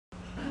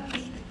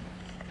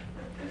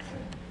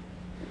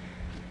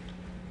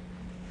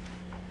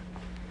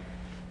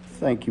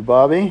Thank you,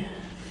 Bobby.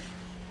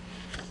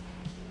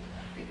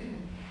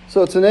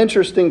 So it's an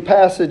interesting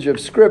passage of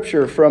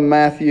Scripture from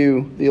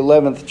Matthew, the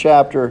 11th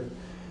chapter,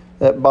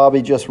 that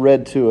Bobby just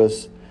read to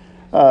us.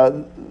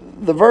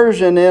 The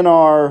version in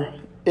our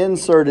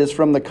insert is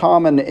from the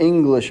Common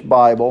English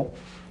Bible.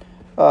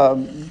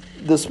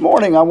 This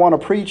morning I want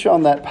to preach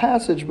on that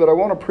passage, but I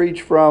want to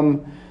preach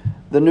from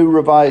the New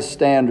Revised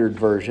Standard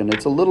Version.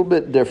 It's a little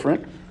bit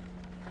different.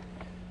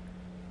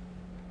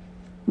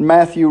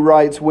 Matthew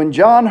writes, "When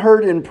John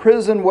heard in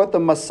prison what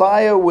the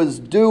Messiah was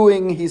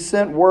doing, he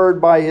sent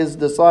word by his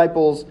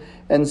disciples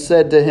and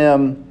said to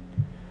him,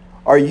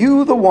 'Are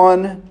you the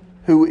one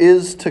who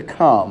is to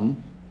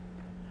come,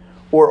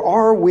 or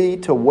are we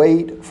to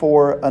wait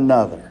for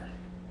another?'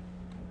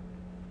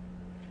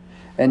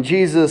 And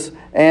Jesus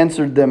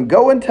answered them,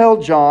 'Go and tell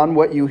John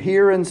what you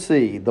hear and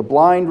see. The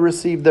blind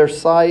receive their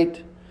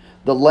sight,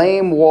 the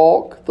lame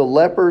walk, the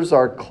lepers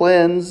are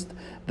cleansed,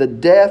 the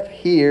deaf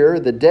hear,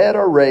 the dead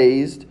are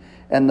raised,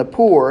 and the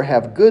poor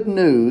have good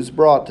news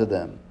brought to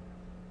them.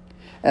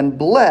 And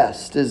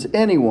blessed is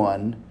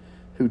anyone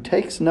who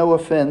takes no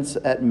offense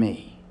at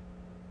me.'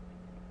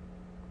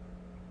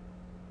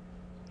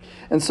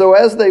 And so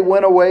as they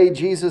went away,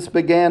 Jesus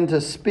began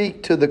to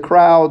speak to the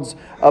crowds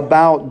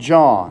about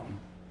John.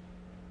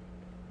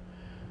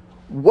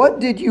 'What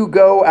did you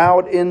go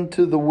out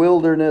into the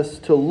wilderness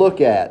to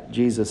look at?'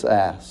 Jesus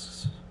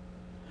asks.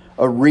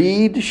 'A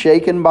reed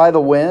shaken by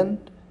the wind?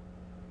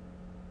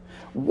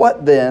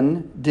 What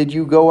then did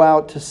you go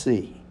out to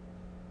see?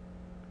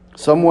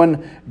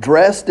 Someone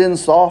dressed in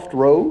soft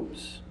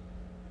robes?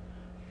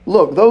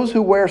 Look, those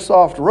who wear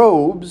soft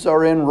robes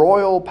are in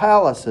royal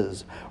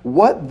palaces.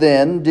 What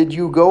then did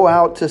you go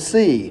out to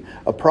see?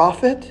 A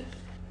prophet?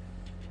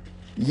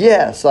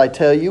 Yes, I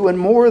tell you, and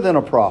more than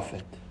a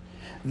prophet.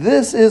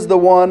 This is the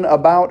one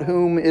about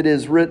whom it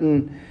is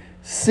written,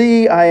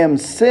 'See, I am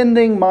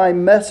sending my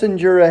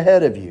messenger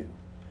ahead of you,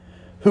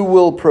 who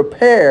will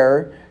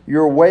prepare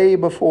your way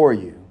before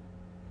you.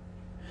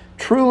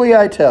 Truly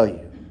I tell you,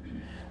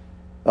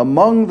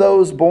 among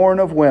those born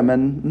of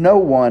women, no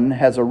one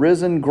has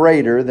arisen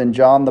greater than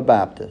John the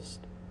Baptist.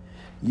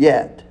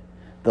 Yet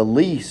the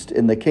least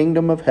in the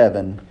kingdom of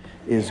heaven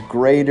is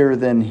greater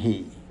than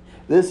he.'"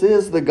 This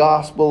is the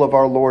gospel of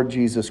our Lord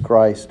Jesus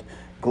Christ.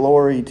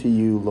 Glory to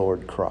you,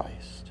 Lord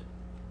Christ.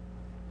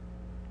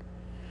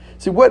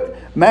 See, what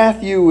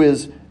Matthew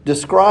is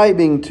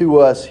describing to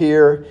us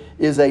here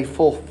is a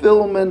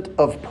fulfillment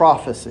of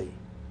prophecy.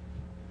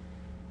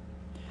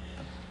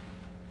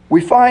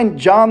 We find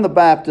John the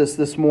Baptist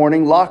this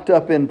morning locked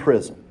up in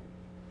prison.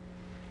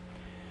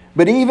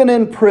 But even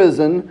in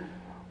prison,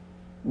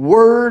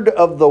 word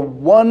of the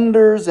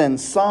wonders and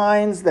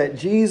signs that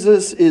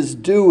Jesus is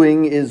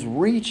doing is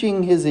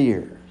reaching his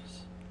ears.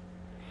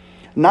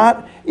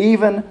 Not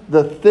even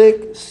the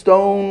thick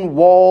stone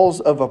walls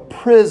of a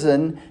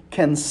prison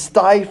can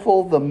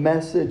stifle the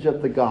message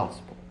of the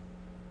gospel.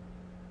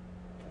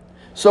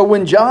 So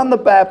when John the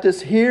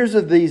Baptist hears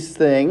of these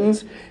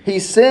things, he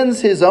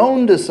sends his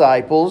own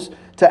disciples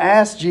to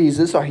ask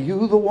Jesus, "Are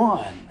you the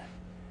one?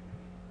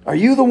 Are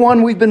you the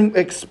one we've been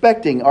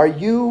expecting? Are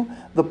you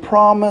the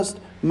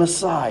promised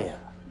Messiah?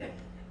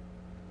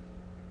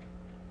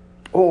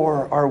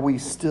 Or are we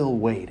still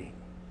waiting?"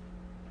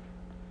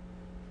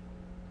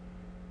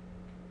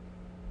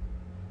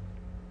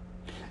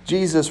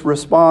 Jesus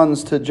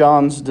responds to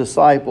John's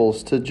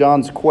disciples, to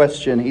John's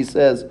question. He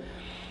says,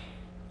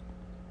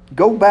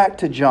 "Go back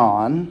to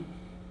John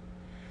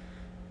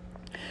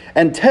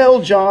and tell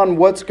John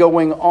what's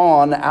going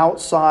on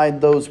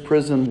outside those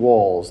prison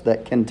walls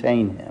that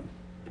contain him.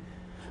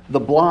 The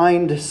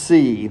blind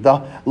see,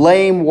 the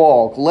lame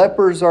walk,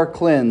 lepers are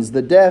cleansed,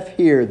 the deaf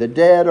hear, the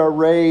dead are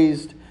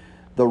raised,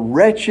 the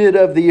wretched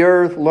of the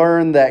earth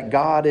learn that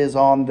God is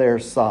on their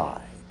side."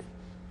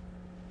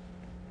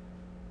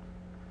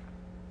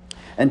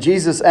 And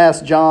Jesus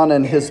asked John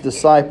and his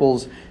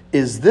disciples,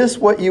 "Is this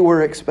what you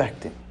were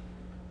expecting?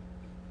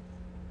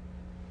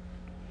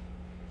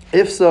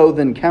 If so,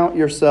 then count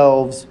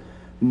yourselves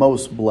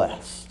most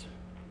blessed."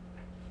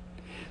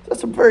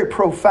 That's a very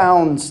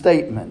profound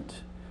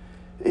statement.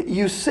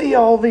 You see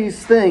all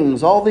these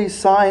things, all these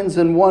signs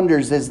and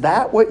wonders. Is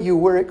that what you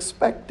were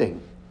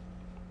expecting?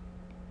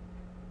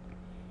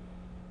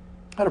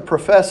 I had a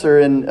professor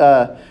in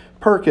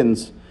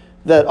Perkins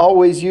that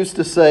always used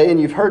to say,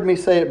 and you've heard me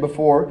say it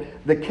before,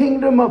 "The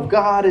kingdom of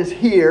God is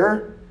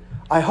here.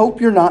 I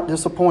hope you're not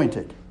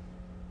disappointed."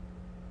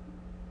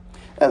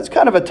 That's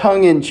kind of a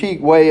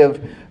tongue-in-cheek way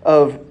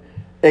of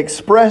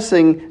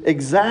expressing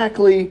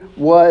exactly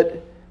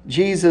what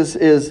Jesus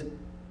is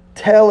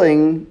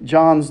telling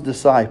John's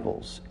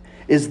disciples.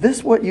 Is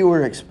this what you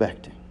were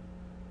expecting?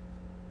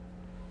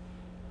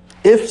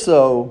 If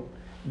so,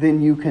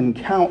 then you can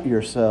count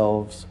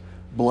yourselves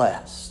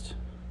blessed.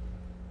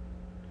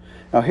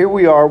 Now here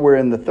we are, we're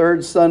in the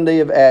third Sunday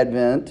of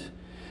Advent,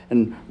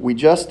 and we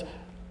just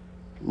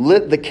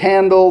lit the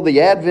candle,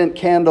 the Advent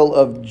candle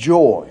of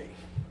joy.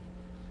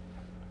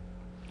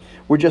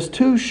 We're just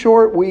 2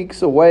 short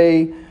weeks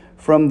away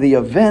from the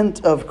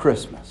event of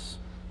Christmas.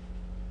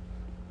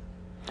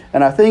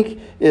 And I think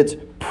it's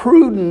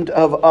prudent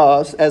of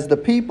us as the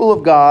people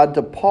of God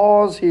to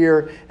pause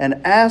here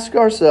and ask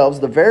ourselves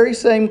the very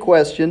same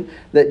question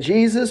that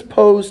Jesus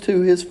posed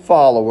to his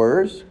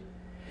followers.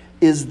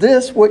 Is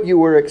this what you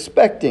were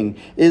expecting?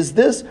 Is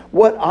this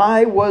what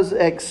I was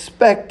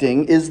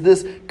expecting? Is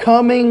this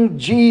coming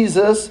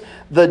Jesus,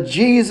 the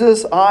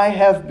Jesus I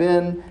have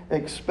been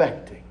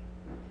expecting?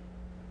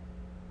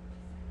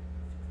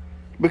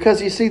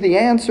 Because you see, the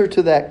answer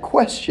to that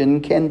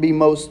question can be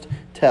most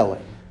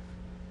telling.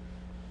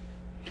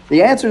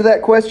 The answer to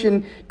that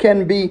question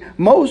can be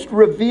most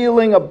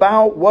revealing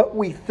about what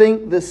we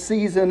think this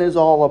season is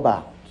all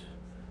about.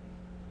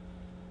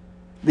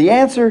 The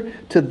answer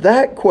to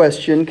that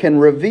question can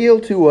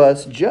reveal to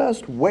us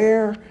just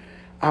where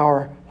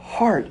our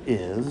heart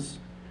is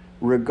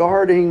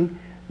regarding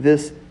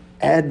this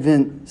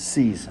Advent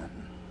season.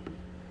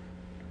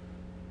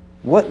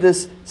 What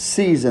this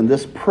season,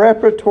 this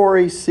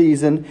preparatory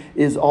season,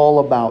 is all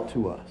about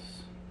to us.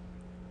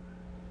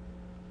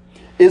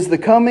 Is the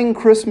coming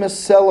Christmas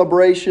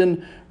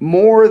celebration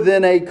more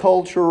than a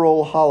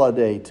cultural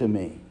holiday to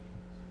me?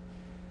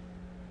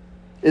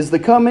 Is the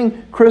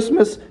coming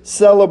Christmas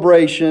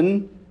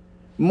celebration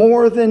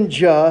more than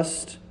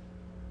just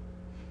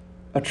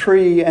a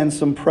tree and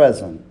some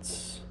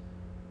presents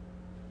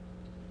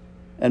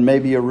and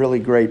maybe a really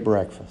great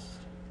breakfast?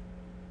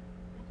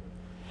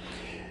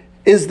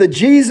 Is the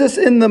Jesus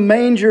in the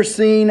manger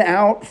scene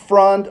out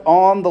front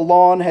on the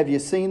lawn? Have you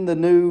seen the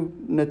new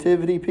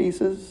nativity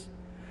pieces?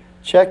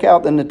 Check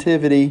out the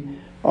nativity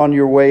on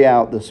your way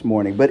out this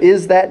morning. But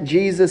is that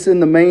Jesus in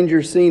the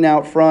manger scene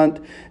out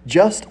front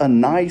just a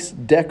nice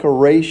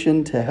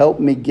decoration to help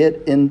me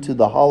get into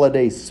the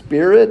holiday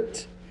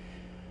spirit?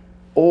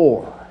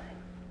 Or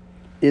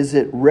is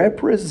it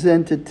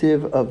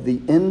representative of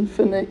the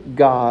infinite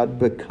God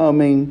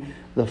becoming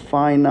the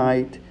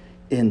finite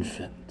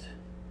infant,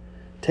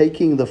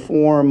 taking the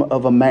form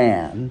of a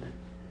man,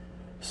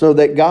 so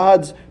that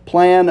God's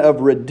plan of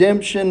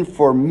redemption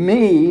for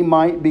me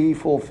might be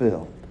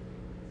fulfilled?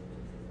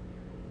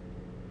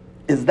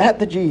 Is that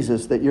the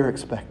Jesus that you're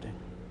expecting?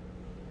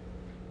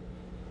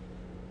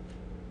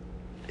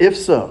 If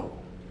so,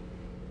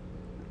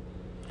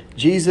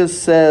 Jesus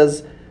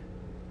says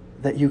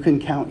that you can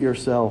count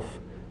yourself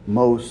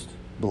most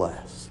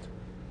blessed.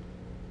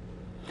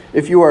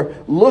 If you are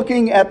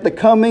looking at the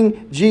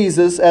coming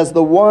Jesus as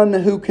the one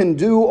who can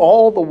do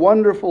all the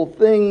wonderful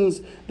things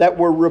that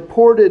were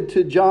reported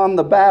to John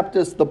the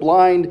Baptist, the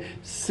blind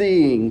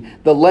seeing,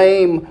 the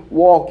lame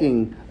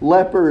walking,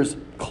 lepers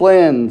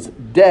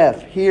cleansed,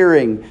 deaf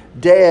hearing,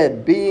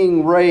 dead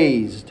being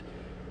raised,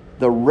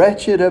 the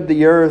wretched of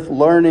the earth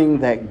learning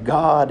that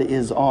God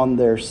is on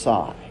their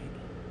side.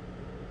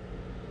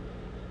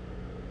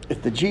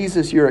 If the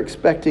Jesus you're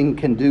expecting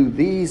can do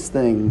these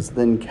things,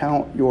 then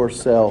count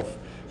yourself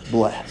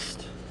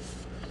blessed.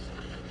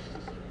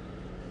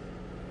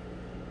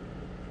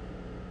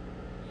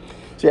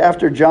 See,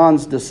 after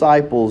John's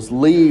disciples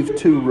leave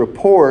to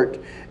report,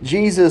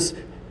 Jesus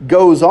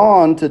goes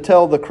on to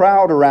tell the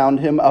crowd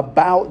around him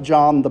about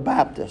John the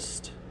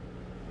Baptist.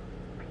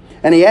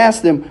 And he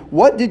asked them,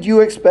 what did you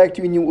expect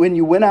when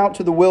you went out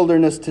to the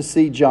wilderness to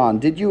see John?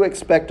 Did you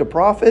expect a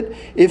prophet?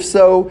 If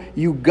so,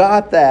 you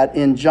got that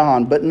in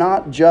John, but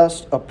not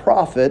just a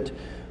prophet,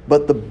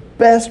 but the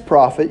best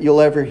prophet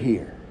you'll ever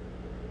hear.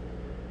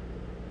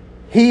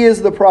 He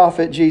is the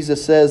prophet,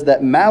 Jesus says,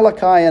 that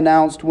Malachi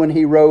announced when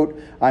he wrote,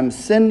 I'm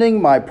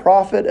sending my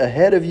prophet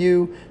ahead of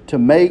you to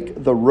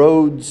make the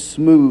road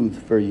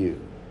smooth for you.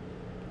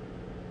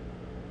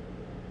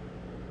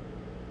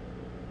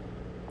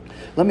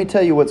 Let me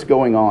tell you what's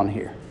going on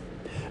here.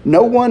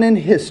 No one in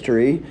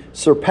history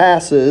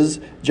surpasses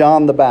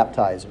John the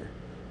Baptizer.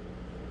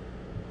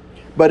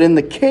 But in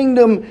the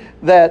kingdom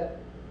that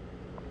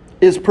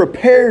is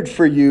prepared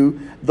for you,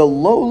 the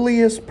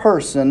lowliest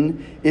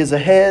person is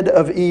ahead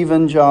of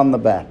even John the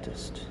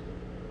Baptist.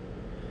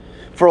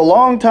 For a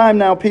long time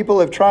now, people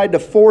have tried to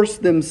force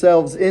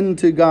themselves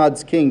into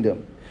God's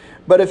kingdom.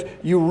 But if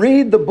you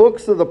read the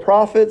books of the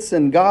prophets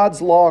and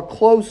God's law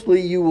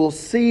closely, you will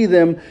see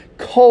them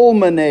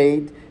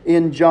culminate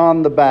in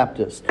John the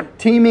Baptist,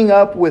 teaming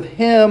up with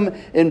him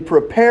in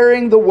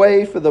preparing the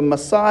way for the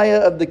Messiah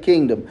of the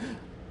kingdom.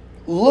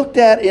 Looked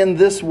at in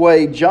this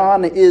way,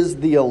 John is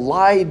the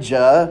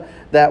Elijah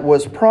that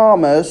was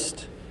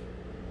promised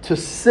to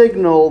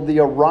signal the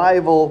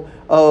arrival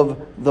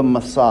of the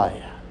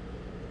Messiah.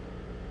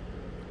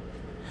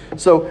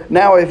 So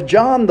now if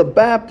John the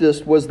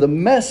Baptist was the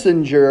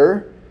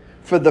messenger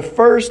for the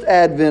first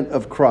advent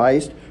of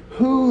Christ,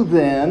 who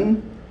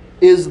then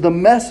is the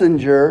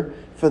messenger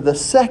for the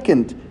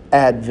second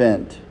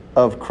advent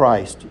of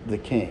Christ the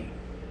King?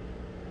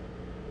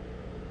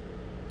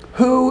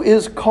 Who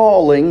is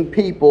calling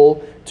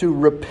people to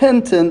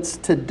repentance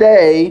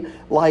today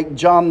like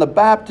John the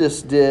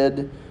Baptist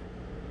did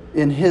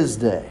in his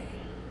day?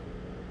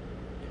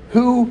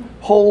 Who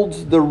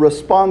holds the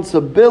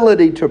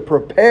responsibility to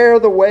prepare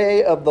the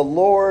way of the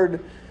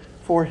Lord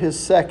for his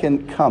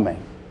second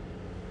coming?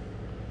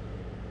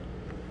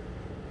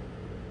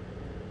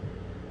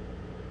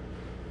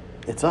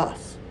 It's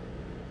us.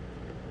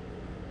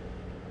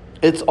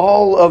 It's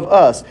all of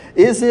us.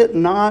 Is it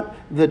not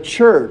the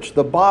church,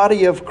 the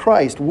body of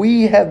Christ?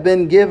 We have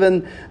been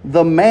given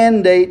the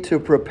mandate to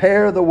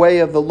prepare the way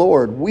of the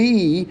Lord.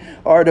 We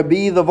are to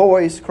be the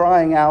voice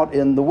crying out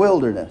in the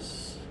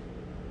wilderness.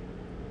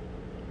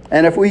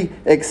 And if we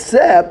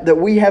accept that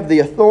we have the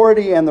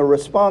authority and the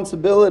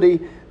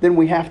responsibility, then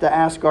we have to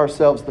ask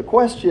ourselves the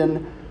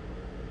question,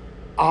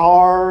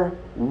 are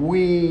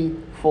we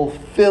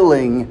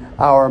fulfilling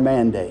our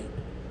mandate?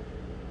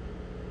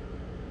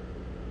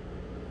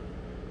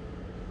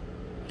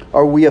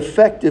 Are we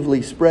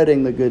effectively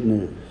spreading the good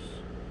news?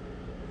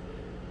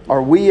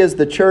 Are we as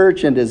the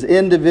church and as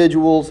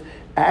individuals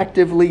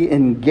actively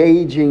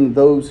engaging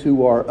those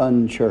who are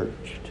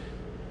unchurched?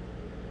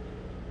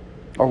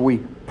 Are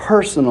we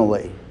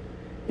personally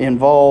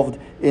involved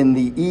in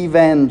the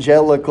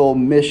evangelical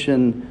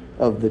mission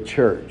of the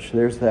church?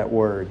 There's that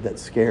word that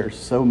scares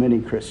so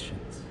many Christians.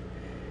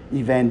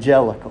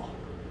 Evangelical.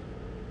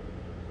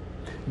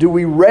 Do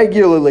we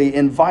regularly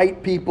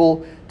invite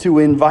people to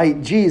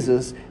invite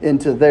Jesus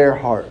into their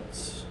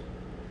hearts?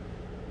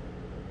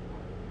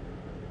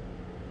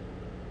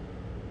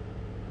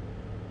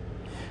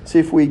 See,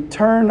 if we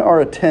turn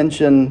our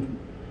attention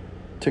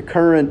to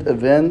current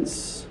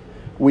events,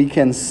 we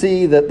can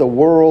see that the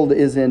world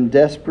is in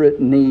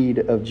desperate need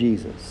of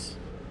Jesus.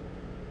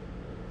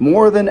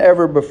 More than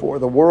ever before,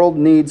 the world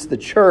needs the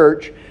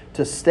church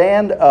to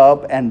stand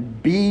up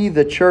and be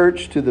the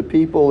church to the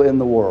people in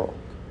the world.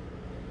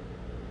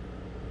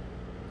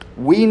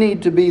 We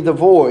need to be the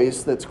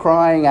voice that's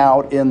crying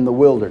out in the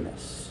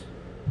wilderness.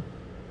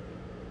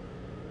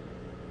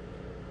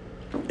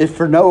 If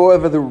for no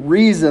other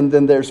reason,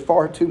 then there's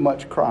far too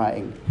much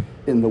crying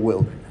in the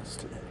wilderness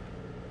today.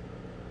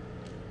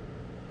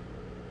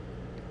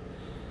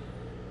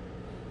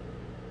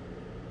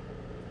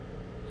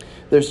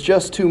 There's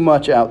just too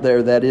much out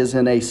there that is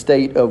in a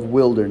state of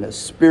wilderness,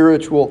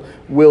 spiritual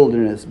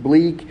wilderness,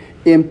 bleak,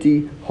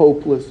 empty,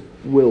 hopeless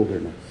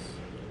wilderness.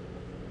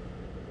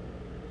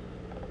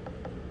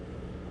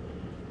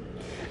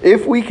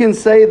 If we can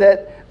say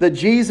that the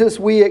Jesus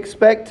we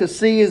expect to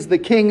see is the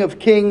King of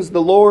Kings,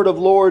 the Lord of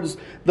Lords,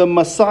 the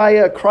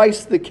Messiah,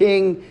 Christ the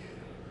King,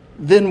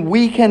 then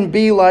we can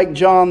be like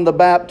John the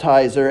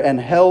Baptizer and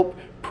help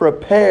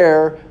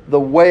prepare the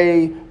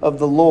way of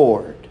the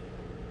Lord.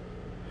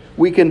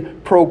 We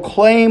can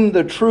proclaim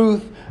the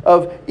truth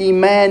of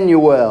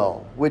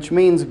Emmanuel, which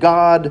means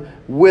God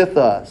with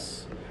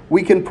us.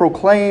 We can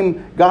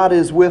proclaim God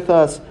is with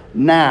us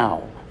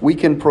now. We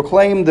can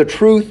proclaim the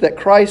truth that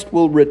Christ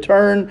will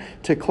return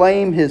to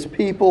claim His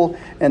people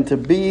and to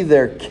be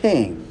their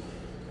King.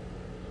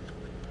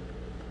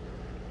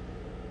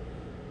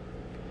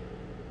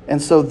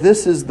 And so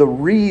this is the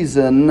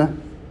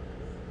reason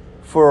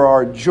for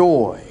our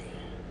joy.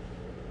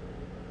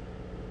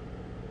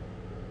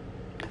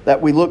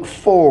 That we look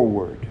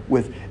forward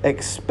with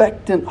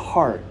expectant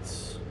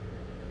hearts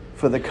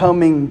for the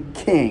coming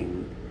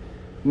King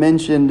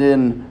mentioned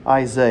in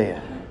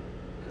Isaiah,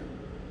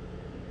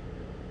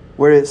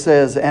 where it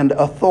says, and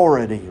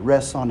authority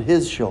rests on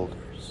His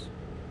shoulders.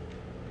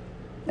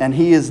 And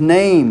He is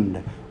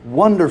named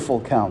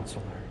Wonderful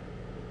Counselor,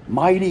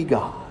 Mighty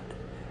God,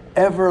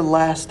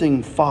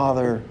 Everlasting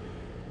Father,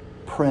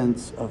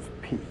 Prince of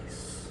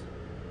Peace.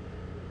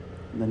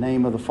 In the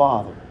name of the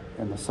Father,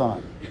 and the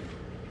Son,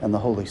 and the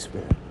Holy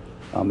Spirit.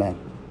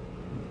 Amen.